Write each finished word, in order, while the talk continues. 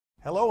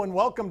Hello and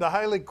welcome to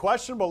Highly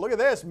Questionable. Look at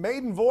this,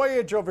 maiden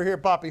voyage over here,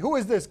 Poppy. Who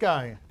is this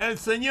guy? El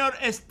señor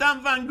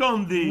Stan Van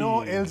Gundy.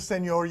 No, el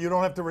señor. You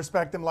don't have to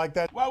respect him like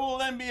that. What will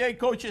NBA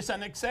coaches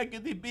and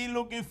executives be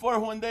looking for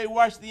when they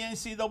watch the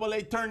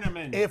NCAA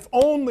tournament? If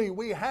only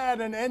we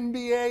had an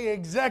NBA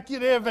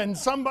executive and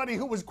somebody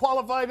who was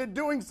qualified at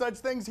doing such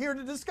things here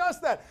to discuss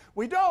that.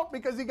 We don't,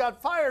 because he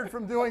got fired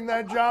from doing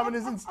that job and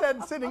is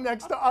instead sitting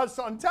next to us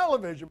on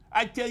television.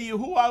 I tell you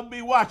who I'll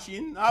be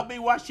watching. I'll be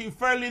watching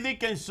Fairleigh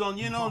Dickinson,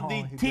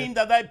 the team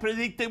that I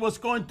predicted was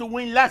going to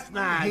win last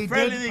night. He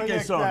Fairleigh did predict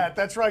Dickinson. that.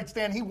 That's right,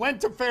 Stan. He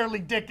went to Fairleigh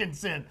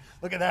Dickinson.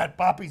 Look at that.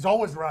 Poppy's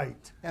always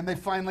right. And they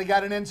finally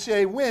got an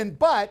NCAA win,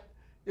 but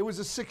it was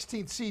a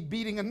 16th seed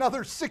beating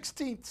another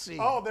 16th seed.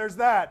 Oh, there's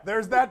that.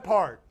 There's that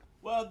part.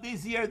 Well,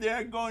 this year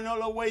they're going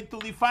all the way to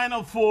the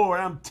Final Four.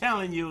 I'm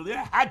telling you, they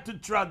had to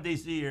trot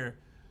this year.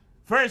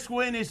 First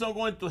win is not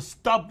going to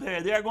stop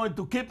there. They are going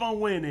to keep on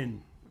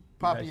winning.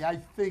 Poppy, I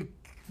think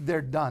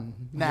they're done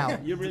now.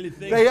 You really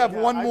think? They have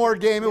one more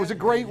game. It was a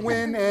great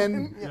win,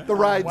 and the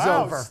ride's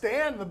over. Wow,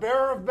 Stan, the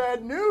bearer of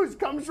bad news,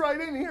 comes right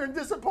in here and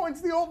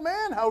disappoints the old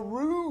man. How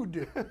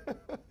rude.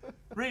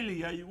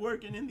 Really? Are you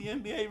working in the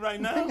NBA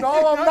right now?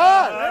 No, I'm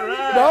not.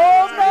 Right.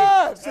 No, I'm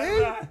not.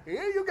 See?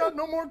 Here you got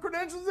no more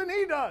credentials than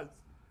he does.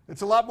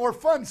 It's a lot more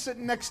fun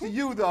sitting next to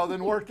you, though,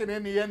 than working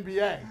in the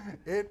NBA.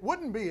 It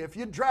wouldn't be if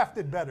you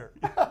drafted better.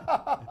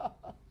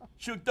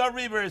 Chuck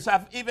Rivers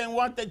have even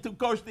wanted to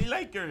coach the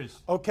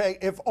Lakers. Okay,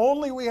 if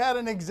only we had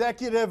an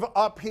executive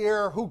up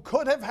here who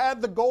could have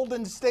had the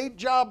Golden State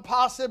job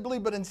possibly,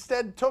 but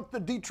instead took the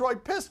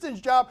Detroit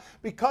Pistons job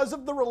because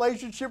of the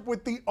relationship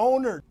with the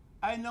owner.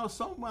 I know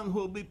someone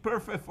who will be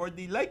perfect for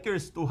the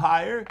Lakers to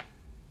hire.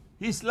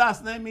 His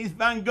last name is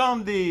Van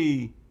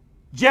Gundy.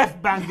 Jeff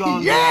Van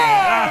Gundy.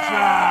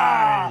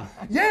 Yeah!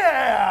 That's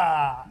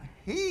right.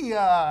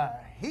 Yeah!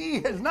 He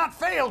has not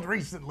failed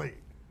recently.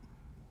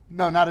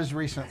 No, not as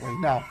recently,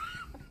 no.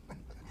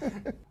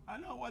 I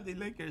know what the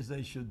Lakers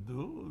they should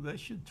do. They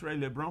should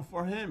trade LeBron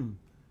for him.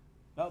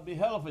 That'll be a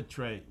hell of a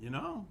trade, you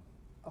know?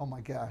 Oh,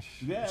 my gosh.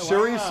 Yeah,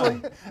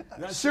 seriously?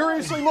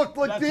 Seriously, right.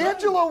 look, That's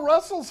D'Angelo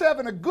Russell's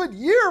having a good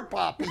year,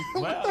 Poppy.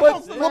 Well,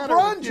 but that's it.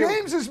 LeBron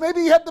James has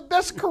maybe had the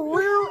best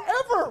career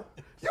ever.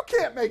 You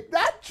can't make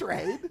that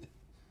trade.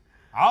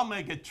 I'll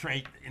make a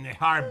trade in a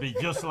heartbeat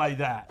just like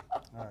that.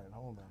 All right,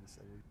 hold on a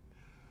second.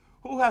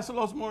 Who has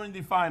lost more in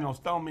the finals?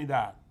 Tell me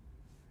that.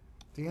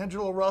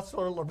 D'Angelo Russell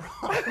or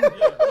LeBron?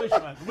 Yeah, which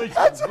one? Which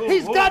one?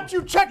 He's got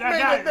you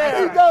checkmated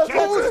there. He does.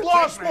 Who's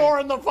lost more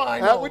in the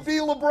finals? That would be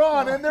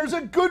LeBron, and there's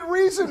a good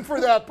reason for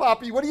that,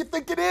 Poppy. What do you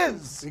think it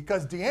is?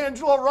 Because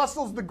D'Angelo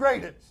Russell's the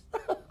greatest.